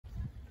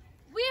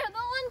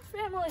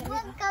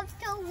Welcome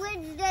to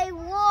Wednesday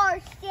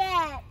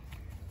Warshed.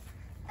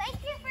 Thank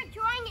you for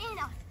joining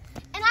us.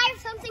 And I have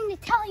something to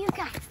tell you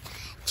guys.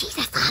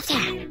 Jesus loves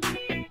you.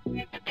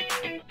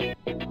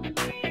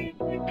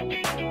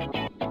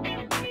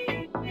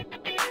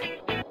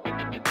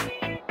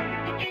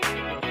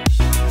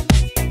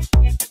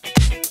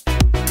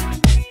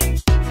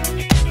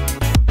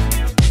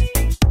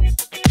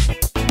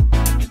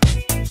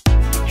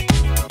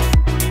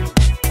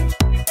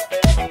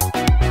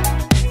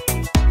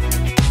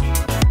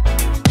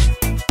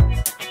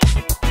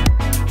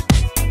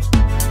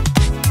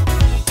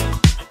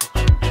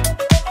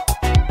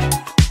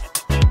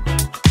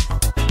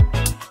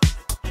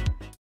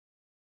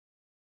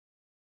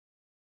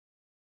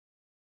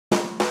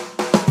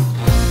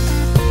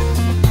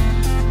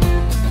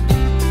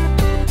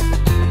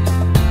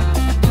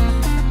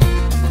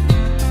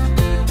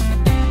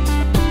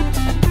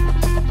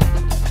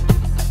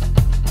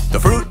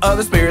 Of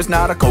the spirit's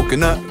not a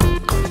coconut.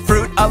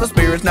 Fruit of the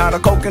spirit's not a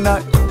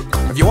coconut.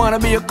 If you wanna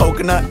be a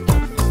coconut,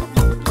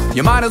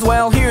 you might as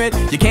well hear it.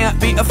 You can't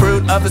be a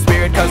fruit of the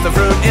spirit, cause the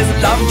fruit is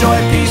love, joy,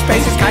 peace,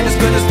 patience, kindness,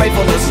 goodness,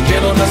 faithfulness, and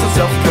gentleness, and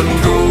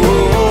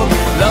self-control.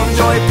 Love,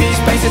 joy, peace,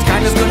 patience,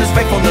 kindness, goodness,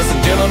 faithfulness,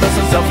 and gentleness,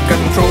 and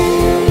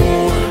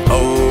self-control.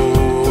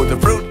 Oh, the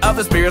fruit of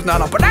the spirit's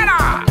not a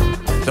banana.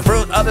 The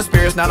fruit of the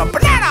spirit's not a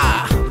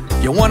banana.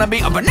 You wanna be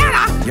a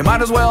banana? You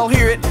might as well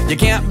hear it. You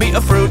can't be a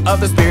fruit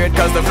of the spirit,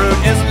 cause the fruit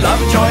is love,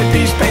 joy,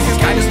 peace, patience,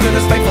 kindness,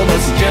 goodness,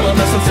 faithfulness, and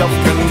gentleness, and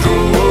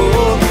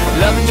self-control.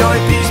 Love, joy,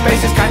 peace,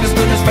 patience, kindness,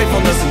 goodness,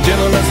 faithfulness, and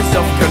gentleness, and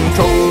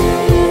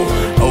self-control.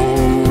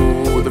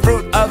 Oh, the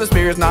fruit of the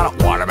spirit's not a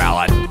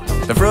watermelon.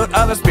 The fruit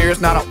of the spirit's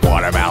not a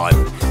watermelon.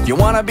 If you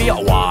wanna be a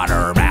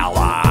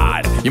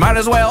watermelon, you might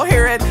as well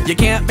hear it. You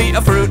can't be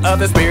a fruit of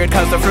the spirit,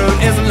 cause the fruit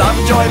is love,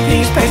 joy,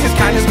 peace, patience,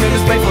 kindness,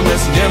 goodness,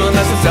 faithfulness, and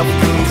gentleness, and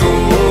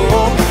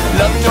self-control.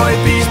 Love, joy,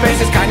 peace,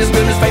 patience, kindness,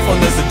 goodness,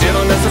 faithfulness, and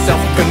gentleness, and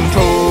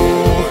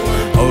self-control.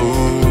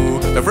 Oh,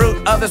 the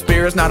fruit of the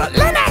spirit's not a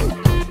lemon.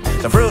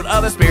 The fruit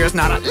of the spirit's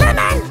not a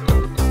lemon.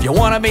 If you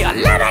wanna be a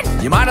lemon,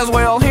 you might as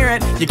well hear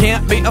it. You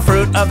can't be a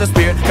fruit of the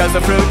spirit, cause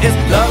the fruit is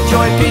love,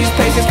 joy, peace,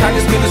 patience,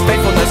 kindness, goodness,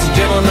 faithfulness, and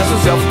gentleness,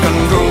 and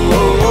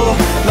self-control.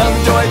 Love,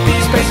 joy,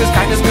 peace, patience,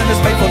 kindness, goodness,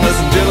 faithfulness,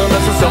 and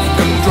gentleness, and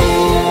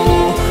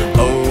self-control.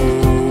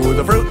 Oh,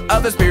 the fruit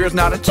of the spirit's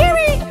not a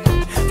cherry.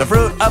 The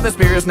fruit of the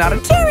spirit's not a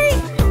cherry.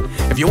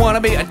 If you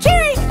wanna be a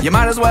cherry, you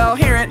might as well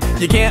hear it.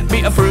 You can't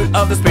be a fruit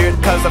of the spirit,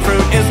 cause the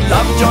fruit is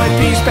love, joy,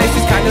 peace,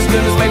 patience, kindness,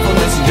 goodness,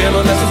 faithfulness, and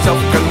gentleness, and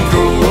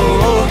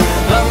self-control.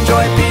 Love,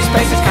 joy, peace,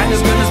 patience,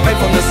 kindness, goodness,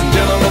 faithfulness, and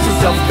gentleness, and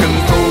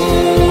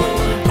self-control.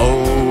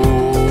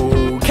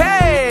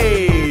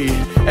 Okay,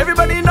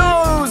 everybody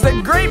knows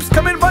that grapes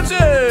come in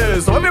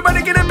bunches, so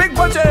everybody get in big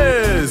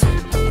bunches.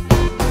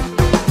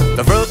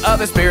 The fruit of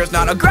the spirit's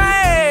not a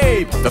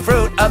grape. The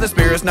fruit of the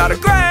spirit's not a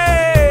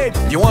grape.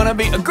 You wanna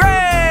be a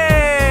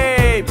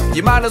grape,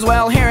 you might as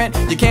well hear it.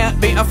 You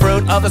can't be a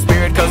fruit of the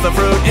spirit, cause the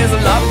fruit is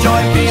love,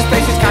 joy, peace,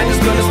 patience, kindness,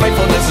 goodness,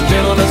 faithfulness, and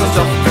gentleness, and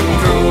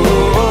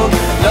self-control.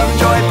 Love,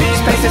 joy,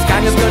 peace, patience,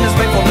 kindness, goodness,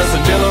 faithfulness,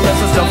 and gentleness,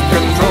 and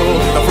self-control.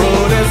 The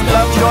fruit is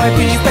love, joy,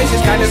 peace,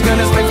 patience, kindness,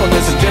 goodness,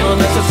 faithfulness, and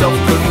gentleness, and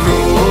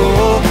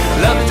self-control.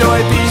 Love, joy,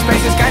 peace,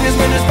 patience, kindness,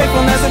 goodness,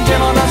 faithfulness, and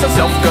gentleness, and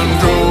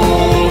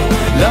self-control.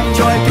 Love,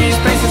 joy, peace,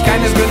 patience,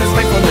 kindness, goodness,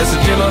 faithfulness,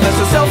 and gentleness,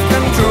 and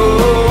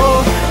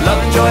self-control.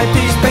 Love, joy,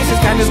 peace, patience,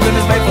 kindness,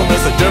 goodness,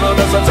 faithfulness, and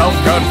gentleness, and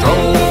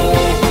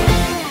self-control.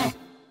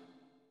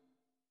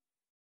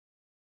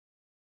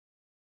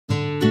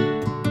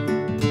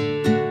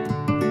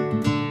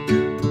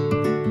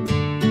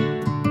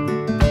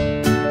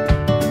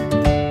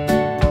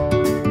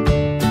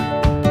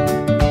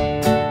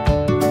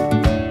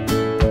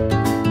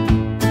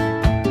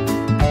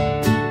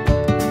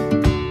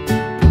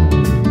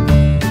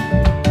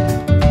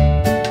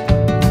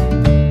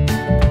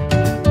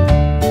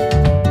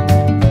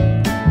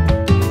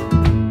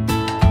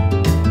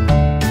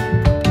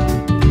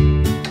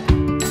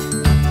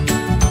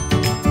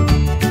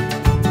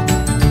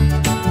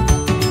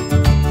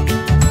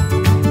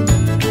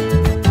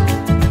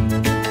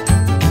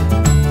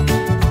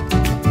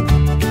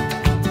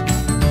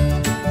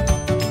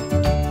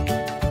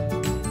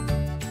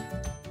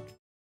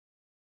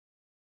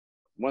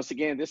 Once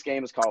again, this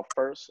game is called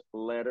First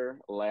Letter,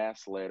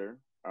 Last Letter,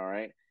 all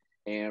right?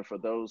 And for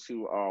those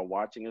who are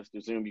watching us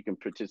through Zoom, you can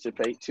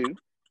participate too,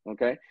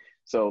 okay?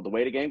 So the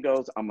way the game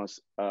goes, I'm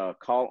gonna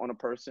call on a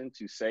person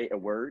to say a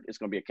word. It's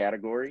gonna be a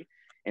category.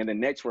 And the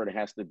next word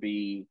has to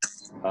be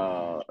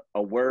a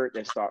word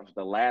that starts with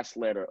the last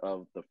letter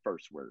of the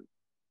first word,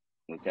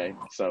 okay?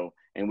 So,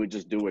 and we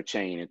just do a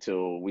chain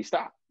until we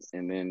stop,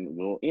 and then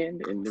we'll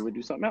end, and then we'll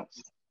do something else,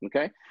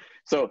 okay?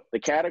 So the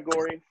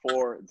category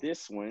for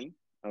this one,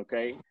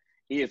 okay,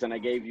 is, and I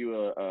gave you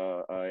a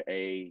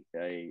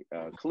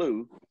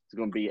clue, it's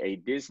going to be a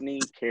Disney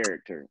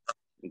character,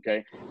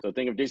 okay? So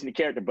think of Disney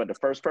character, but the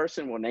first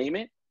person will name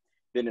it,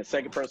 then the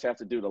second person has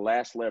to do the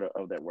last letter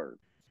of that word,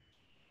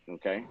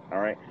 Okay. All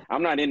right.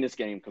 I'm not in this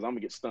game because I'm gonna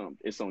get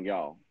stumped. It's on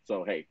y'all.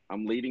 So hey,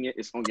 I'm leading it.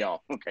 It's on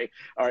y'all. Okay.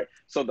 All right.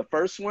 So the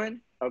first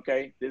one,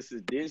 okay, this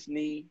is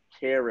Disney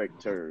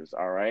characters.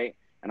 All right.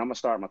 And I'm gonna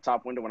start my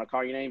top window. When I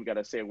call your name, you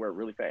gotta say a word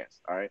really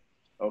fast. All right.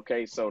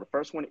 Okay. So the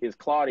first one is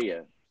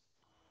Claudia.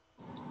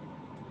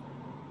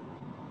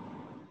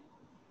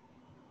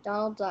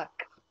 Donald Duck.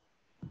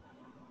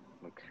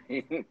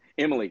 Okay.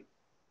 Emily.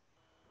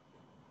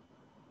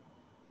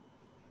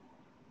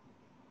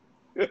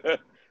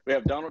 We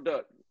have Donald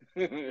Duck.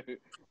 Does this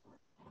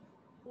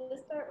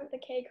start with the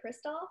K,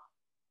 Kristoff?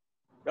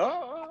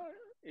 Oh,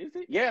 is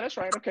it? Yeah, that's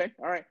right. Okay.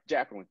 All right.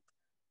 Jacqueline.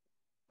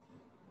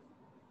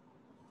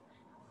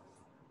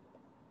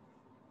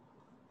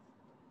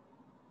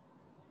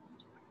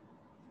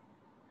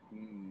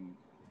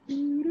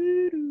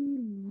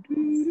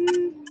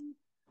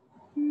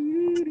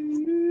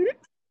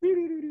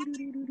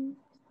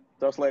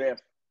 Starts letter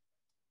F.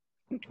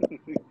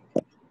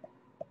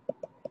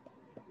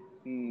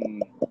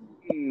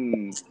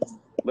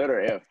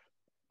 Letter F.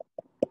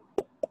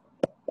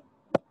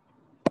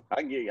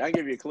 I can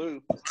give you a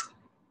clue.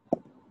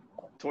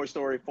 Toy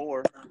Story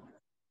 4.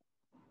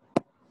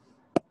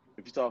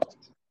 If you talk.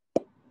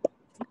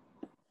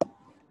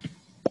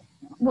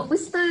 What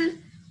was the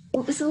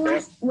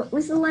last? F. What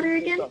was the letter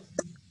again?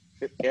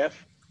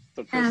 F.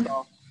 So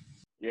Kristoff.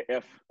 Yeah,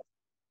 F.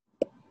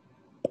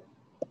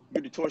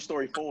 You do Toy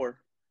Story 4.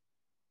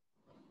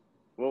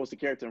 What was the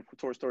character in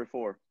Toy Story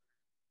 4?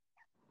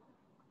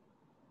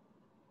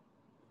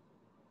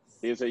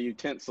 It's a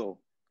utensil.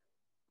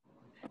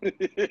 I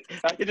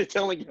get to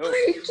telling you.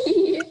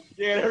 Forky.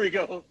 Yeah, there we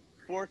go.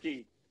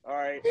 Forky. All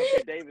right.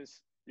 Okay,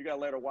 Davis, you got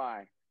letter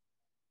Y.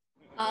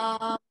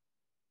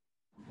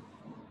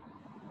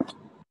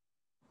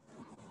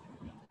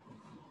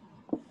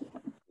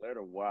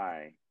 Letter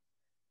Y.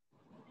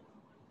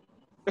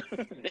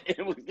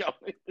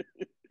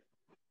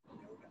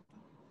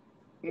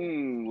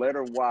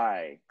 Letter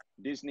Y.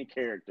 Disney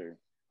character.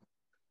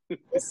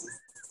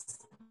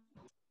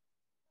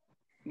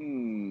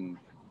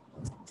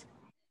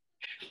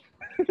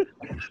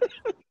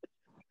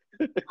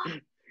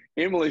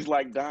 Emily's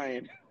like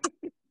dying.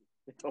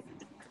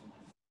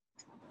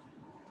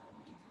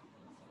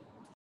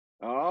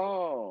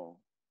 Oh,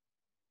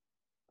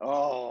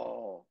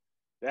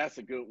 that's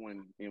a good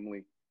one,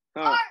 Emily.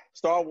 Huh?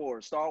 Star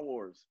Wars.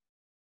 David,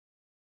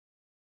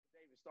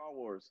 Star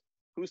Wars.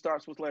 Who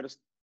starts with letters?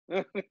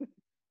 So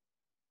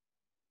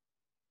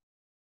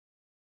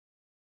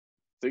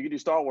you do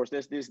Star Wars.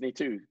 That's Disney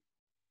too.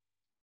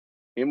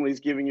 Emily's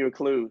giving you a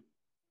clue.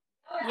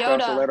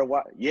 Starts the letter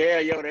Y. Yeah,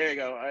 yo, there you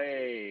go.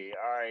 Hey,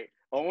 all right.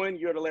 Owen,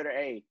 you're the letter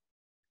A.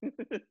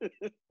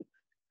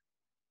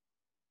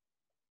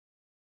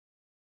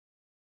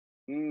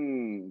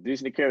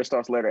 Disney character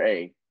starts letter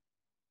A.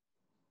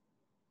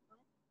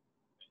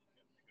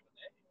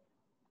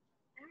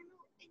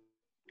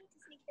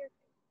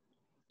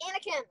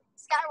 Anakin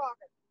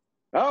Skywalker.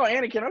 Oh,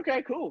 Anakin.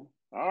 Okay, cool.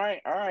 All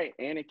right.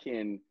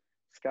 Anakin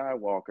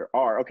Skywalker.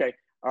 R. Okay.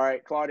 All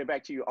right, Claudia,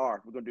 back to you.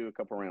 R. We're gonna do a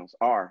couple rounds.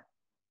 R.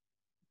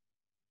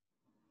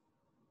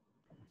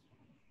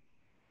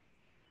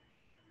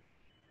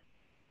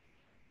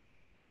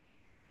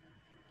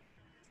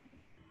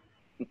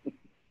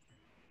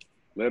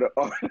 Letter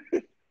R.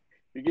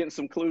 You're getting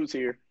some clues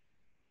here.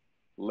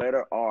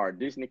 Letter R.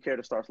 Disney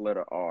character starts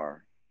letter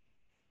R.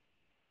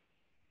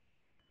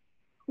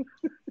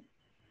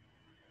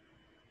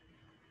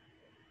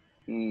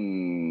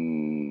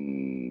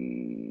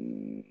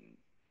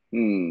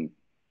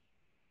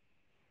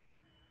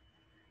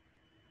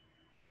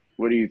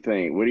 What do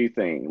you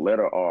think?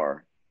 Letter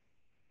R.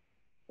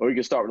 Or you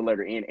can start with the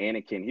letter N.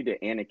 Anakin. He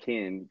did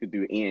Anakin. You could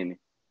do N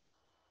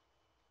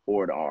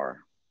or the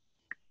R.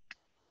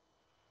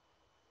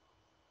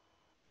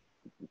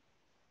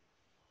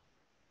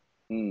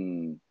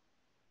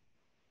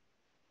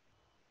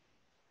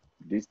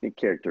 Disney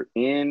character,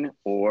 N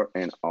or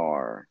an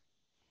R.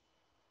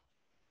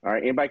 All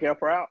right, anybody can help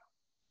her out?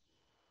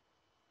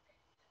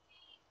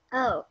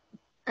 Oh,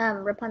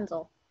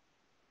 Rapunzel.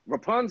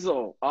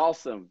 Rapunzel,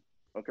 awesome.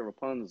 Okay,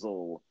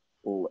 Rapunzel.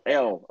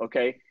 L,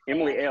 okay.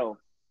 Emily, L.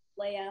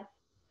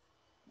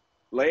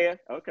 Leia,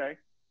 okay.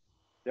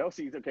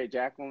 Elsie's okay.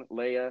 Jacqueline,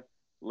 Leia,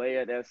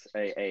 that's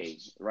A,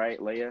 right?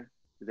 Leia,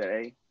 is that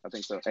A? I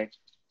think so. A,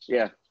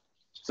 yeah.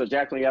 So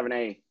Jacqueline, you have an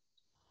A.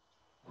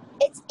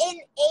 It's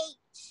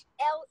N-H,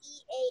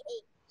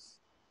 L-E-A-H.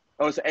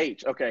 Oh, it's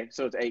H. Okay,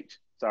 so it's H.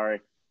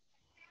 Sorry.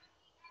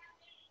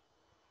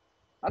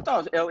 I thought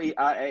it was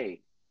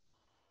L-E-I-A.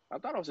 I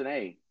thought it was an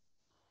A.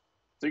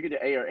 So you could do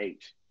A or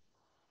H.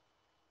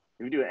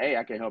 If you do an A,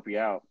 I can help you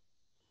out.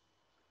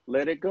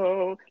 Let it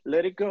go.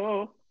 Let it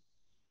go.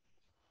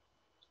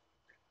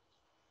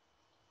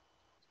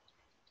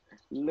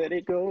 Let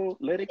it go.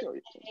 Let it go.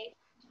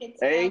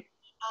 It's A.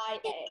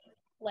 L-I-A.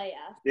 Leia.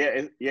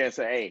 Yeah, it's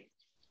an A.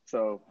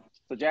 So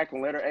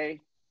Jacqueline, letter A.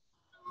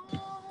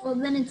 Well,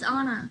 then it's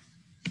Anna.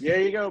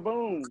 There you go.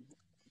 Boom.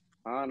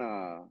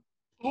 Anna.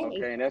 Hey.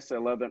 Okay, and that's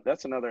 11.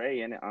 That's another A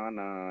in it.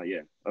 Anna.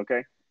 Yeah.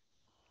 Okay.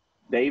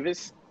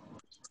 Davis.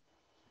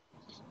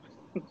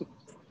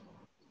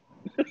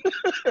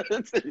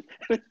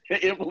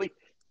 Emily,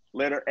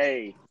 letter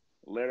A.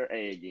 Letter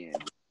A again.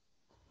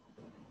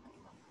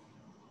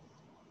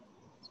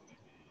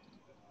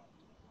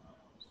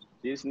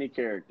 Disney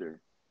character.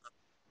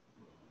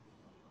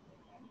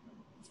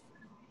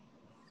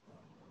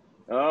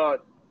 Oh,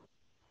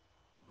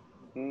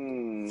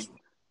 I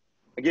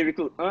give you a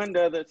clue.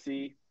 Under the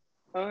sea,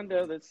 down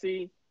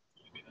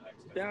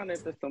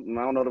at the something.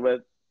 I don't know the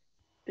rest.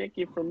 Take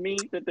it from me.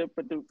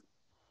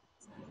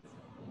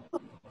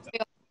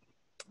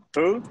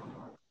 Who?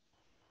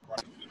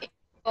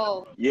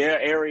 Oh. Yeah,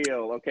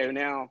 Ariel. Okay,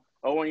 now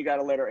Owen, you got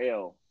a letter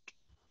L.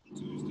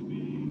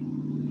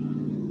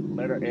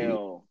 Letter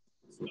L.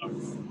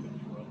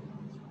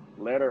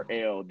 Letter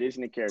L.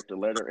 Disney character.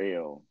 Letter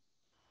L.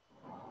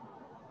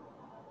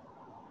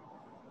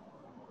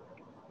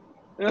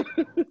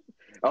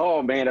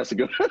 Oh man, that's a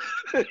good.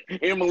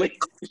 Emily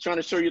is trying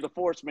to show you the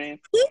force, man.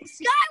 Luke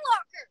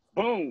Skywalker.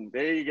 Boom.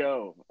 There you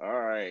go. All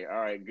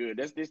right, good.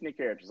 That's Disney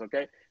characters.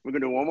 Okay, we're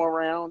gonna do one more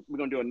round. We're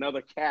gonna do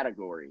another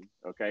category.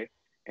 Okay,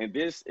 and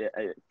this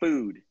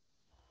food.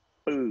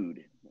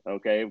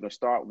 Okay, we're gonna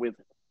start with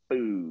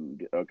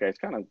food. Okay, it's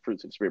kind of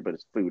fruits of the spirit, but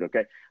it's food.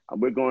 Okay,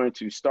 we're going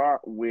to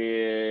start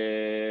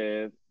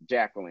with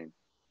Jacqueline.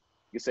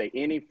 You say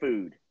any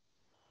food.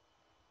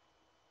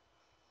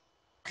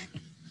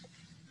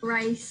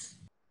 Rice.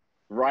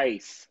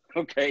 Rice.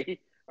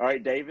 Okay. All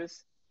right,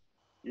 Davis.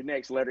 Your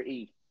next, letter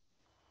E.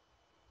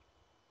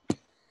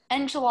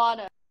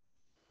 Enchilada.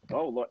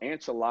 Oh, look,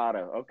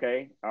 enchilada.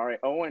 Okay. All right.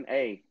 Owen,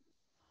 A.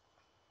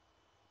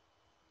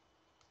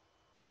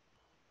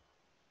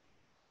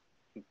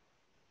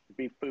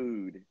 Be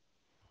food.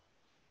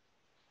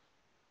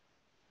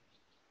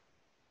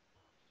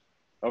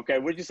 Okay.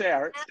 What'd you say? I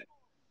heard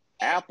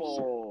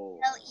apple.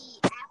 L-E.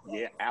 Apple.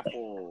 Yeah,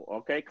 apple.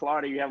 Okay,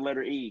 Claudia, you have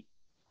letter E.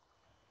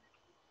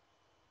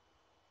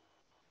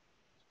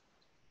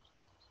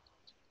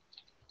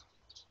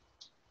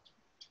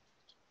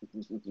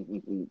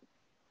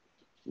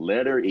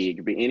 Letter E. It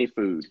could be any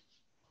food.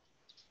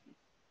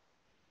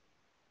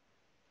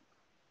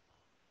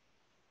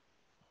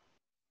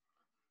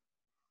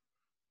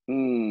 I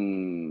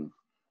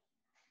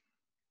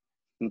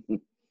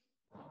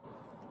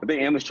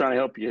think Emma's trying to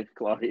help you,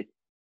 Claudia.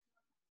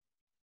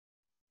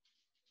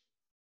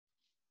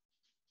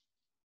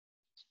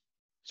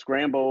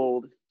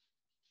 Scrambled.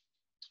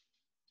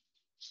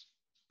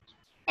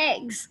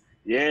 Eggs.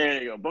 Yeah,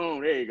 there you go.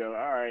 Boom, there you go.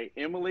 All right.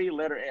 Emily,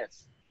 letter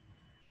S.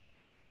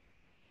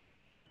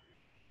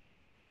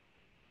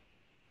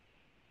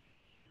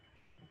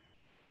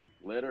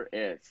 Letter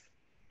S.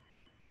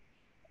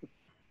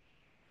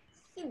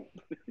 Soup.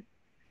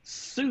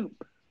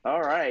 Soup.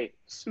 All right.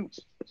 Soup.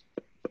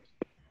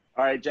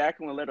 All right,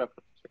 Jacqueline, letter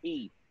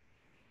P.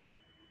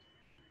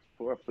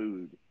 For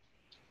food.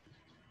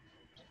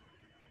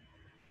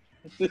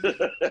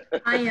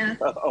 Aya.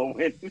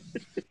 Owen.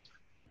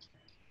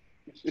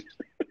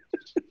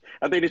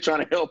 I think they're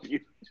trying to help you.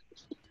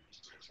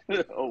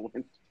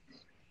 Owen.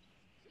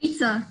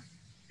 Pizza.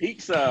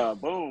 Pizza.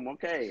 Boom.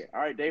 Okay.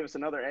 All right, Davis,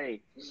 another A.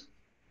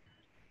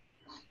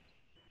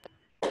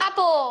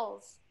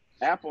 Apples.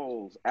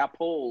 Apples.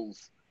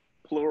 Apples.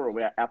 Plural.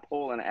 We have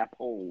apple and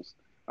apples.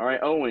 All right,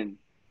 Owen.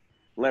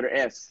 Letter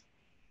S.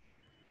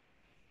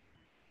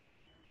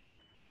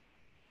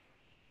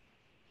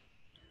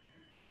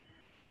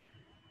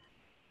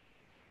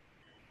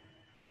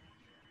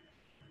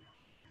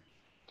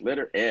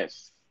 Letter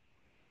S.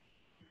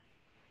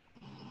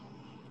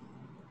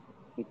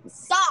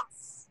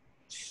 Sauce.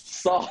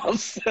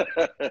 Sauce. All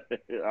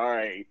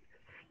right.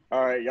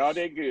 All right. Y'all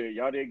did good.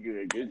 Y'all did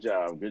good. Good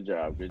job. Good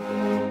job. Good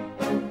job.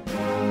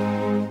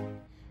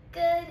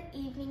 Good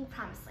evening,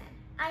 Promised Land.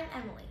 I'm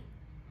Emily.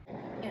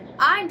 And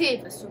I'm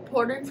Davis,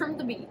 reporting from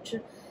the beach.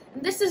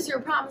 And this is your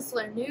Promised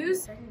Land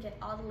news. So I can get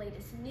all the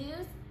latest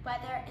news,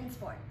 weather, and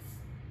sports.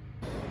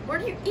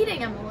 What are you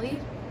eating, Emily?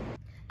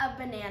 A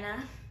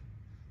banana.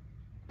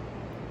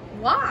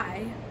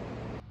 Why?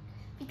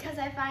 Because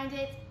I find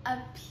it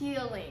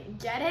appealing.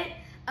 Get it?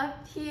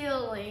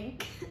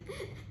 Appealing.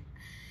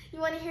 You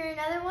want to hear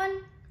another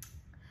one?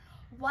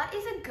 What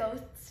is a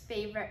ghost's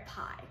favorite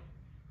pie?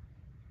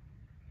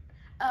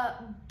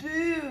 A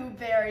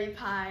blueberry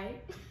pie.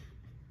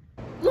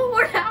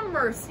 Lord have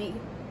mercy.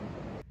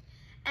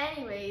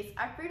 Anyways,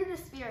 our fruit of the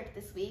spirit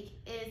this week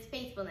is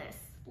faithfulness,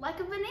 like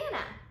a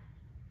banana.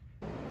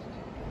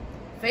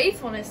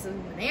 Faithfulness is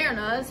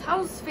bananas.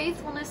 How's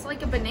faithfulness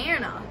like a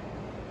banana?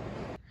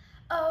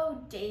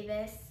 Oh,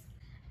 Davis.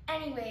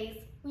 Anyways,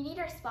 we need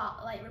our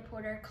spotlight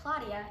reporter,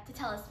 Claudia, to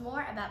tell us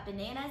more about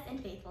bananas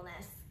and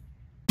faithfulness.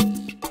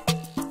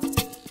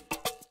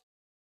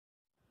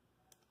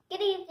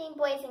 Good evening,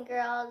 boys and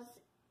girls,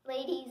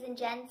 ladies and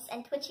gents,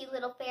 and twitchy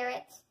little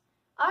ferrets.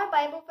 Our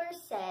Bible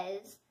verse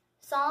says,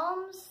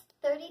 Psalms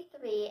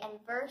 33 and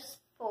verse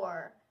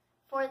 4,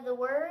 "For the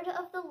word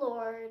of the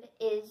Lord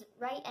is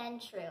right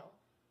and true.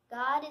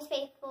 God is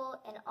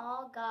faithful in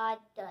all God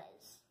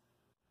does."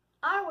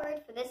 Our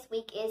word for this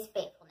week is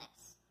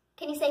faithfulness.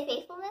 Can you say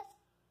faithfulness?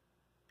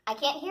 I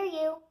can't hear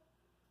you.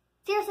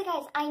 Seriously,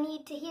 guys, I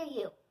need to hear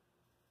you.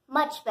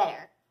 Much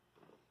better.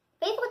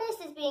 Faithfulness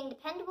is being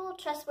dependable,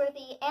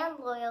 trustworthy, and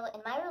loyal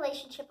in my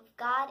relationship with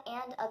God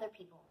and other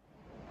people.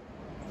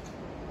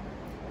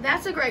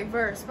 That's a great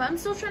verse, but I'm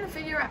still trying to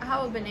figure out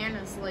how a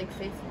banana is like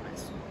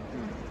faithfulness.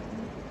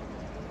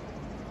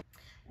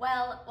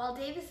 Well, while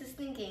Davis is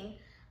thinking,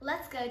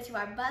 let's go to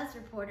our Buzz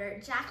reporter,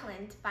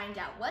 Jacqueline, to find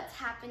out what's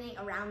happening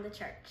around the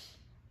church.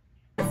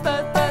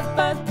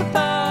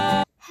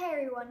 Hey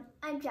everyone,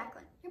 I'm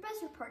Jacqueline, your Buzz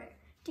reporter.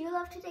 Do you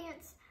love to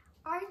dance?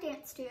 Our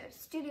dance studio,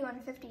 Studio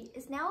 150,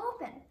 is now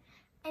open.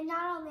 And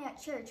not only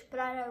at church, but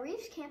at our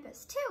Reeves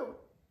campus too.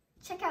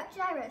 Check out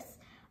Jairus,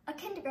 a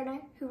kindergartner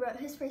who wrote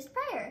his first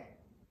prayer.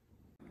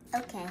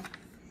 Okay,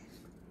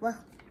 we'll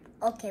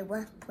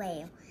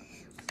pray.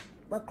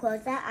 We'll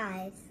close our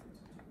eyes.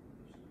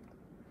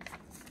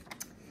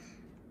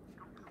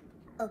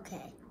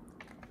 Okay,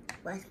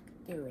 let's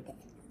do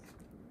this.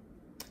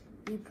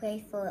 We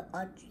pray for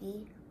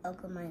Audrey,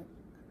 Uncle Mike,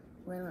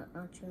 William,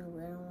 Audrey,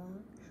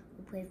 William.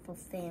 We pray for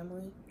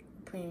family.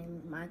 We pray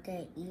for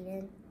Micah,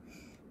 Eden,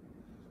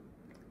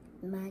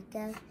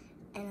 Micah,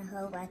 and I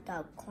hope I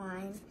stopped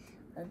crying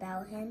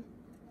about him.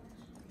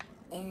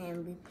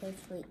 And we pray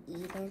for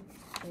Eden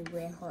and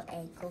with her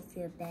ankle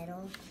feel better.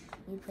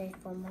 We pray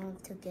for Mom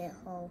to get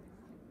her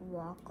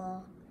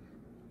walker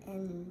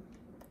and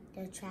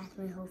the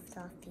attachment hope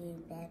start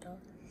feeling better.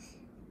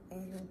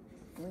 And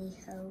we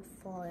hope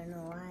for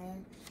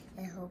Noriah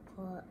and hope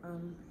her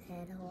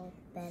had her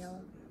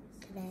better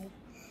today.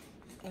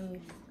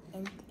 And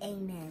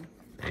amen.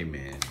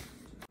 Amen.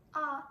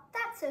 Aw,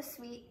 that's so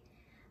sweet.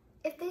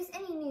 If there's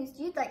any news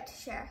you'd like to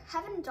share,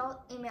 have an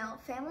adult email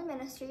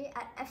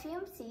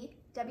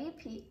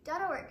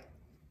familyministry@femcwp.org.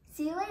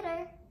 See you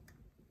later.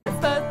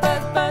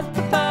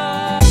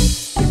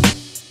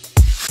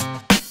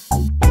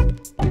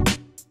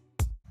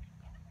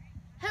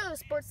 Hello,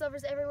 sports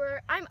lovers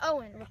everywhere. I'm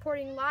Owen,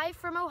 reporting live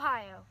from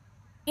Ohio.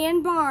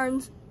 And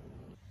Barnes.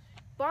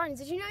 Barnes,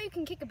 did you know you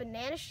can kick a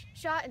banana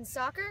shot in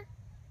soccer?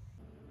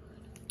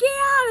 Get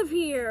out of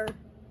here!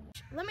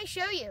 Let me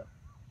show you.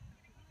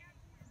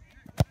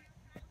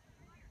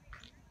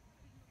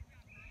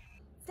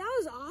 That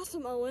was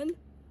awesome, Owen.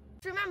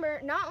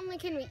 Remember, not only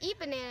can we eat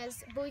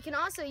bananas, but we can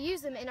also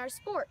use them in our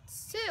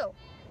sports, too.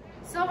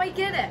 So I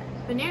get it.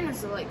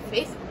 Bananas are like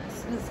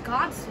faithfulness, and it's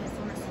God's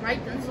faithfulness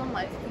right then in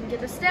life can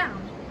get us down.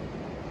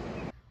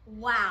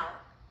 Wow.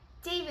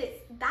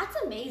 Davis, that's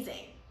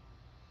amazing.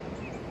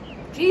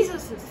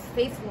 Jesus is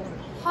faithful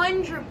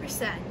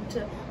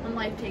 100% when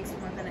life takes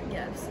more than it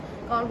gives.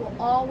 God will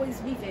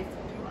always be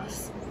faithful to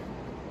us.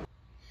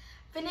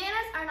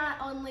 Bananas are not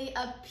only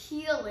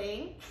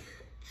appealing,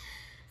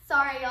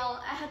 sorry y'all,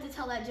 I had to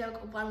tell that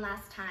joke one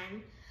last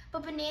time,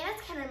 but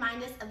bananas can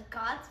remind us of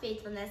God's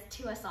faithfulness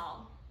to us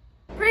all.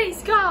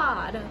 Praise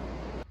God!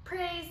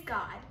 Praise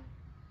God.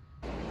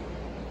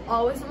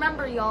 Always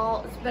remember,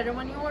 y'all, it's better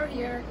when you're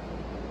here.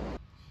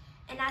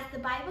 And as the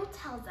Bible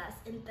tells us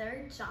in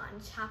 3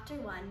 John chapter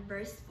 1,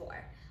 verse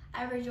 4,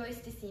 I rejoice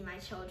to see my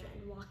children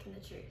walk in the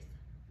truth.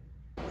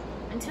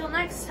 Until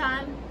next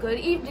time, good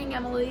evening,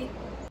 Emily.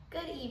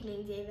 Good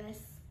evening,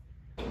 Davis.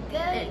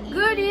 And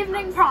good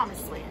evening,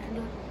 Promised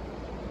Land.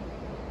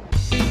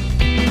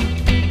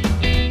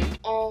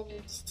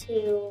 And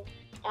to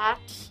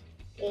act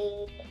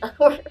in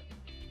order.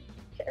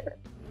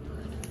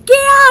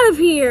 Get out of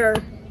here!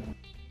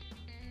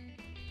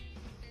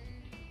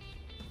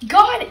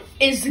 God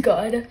is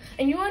good,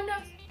 and you want to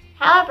know?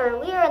 However,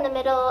 we are in the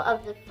middle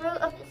of the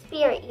Fruit of the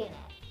Spirit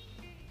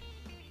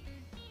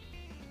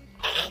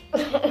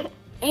unit.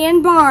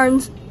 And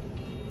Barnes.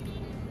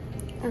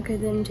 Okay,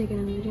 then take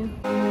another video.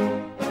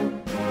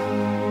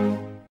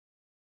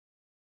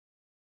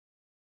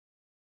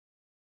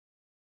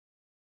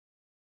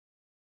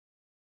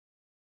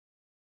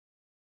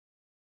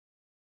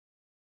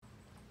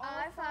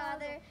 Our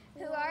Father,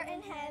 who art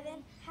in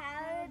heaven,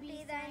 hallowed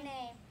be thy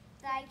name.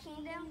 Thy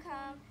kingdom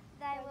come,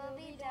 thy will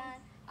be done,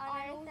 on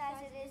earth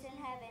as it is in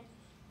heaven.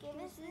 Give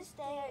us this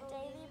day our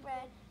daily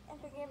bread, and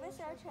forgive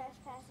us our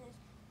trespasses,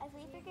 as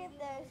we forgive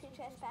those who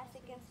trespass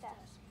against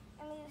us.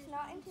 And lead us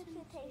not into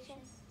temptation,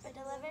 but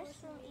deliver us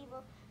from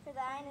evil. For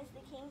thine is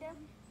the kingdom,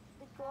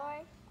 the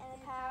glory, and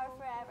the power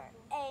forever.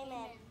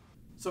 Amen.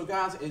 So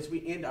guys, as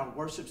we end our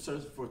worship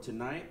service for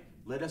tonight,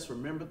 let us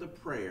remember the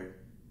prayer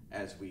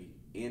as we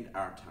end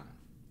our time.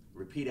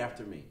 Repeat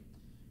after me.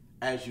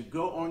 As you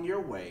go on your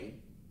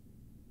way,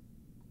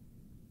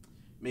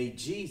 may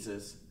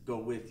Jesus go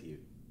with you.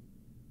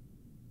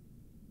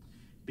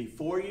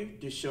 Before you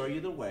to show you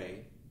the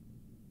way,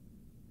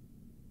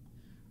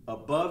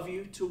 above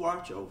you to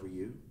watch over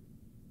you,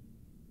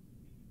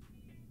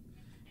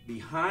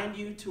 behind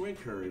you to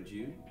encourage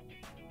you,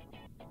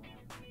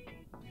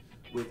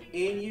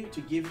 within you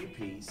to give you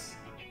peace,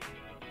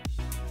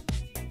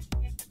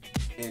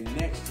 and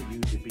next to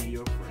you to be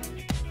your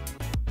friend.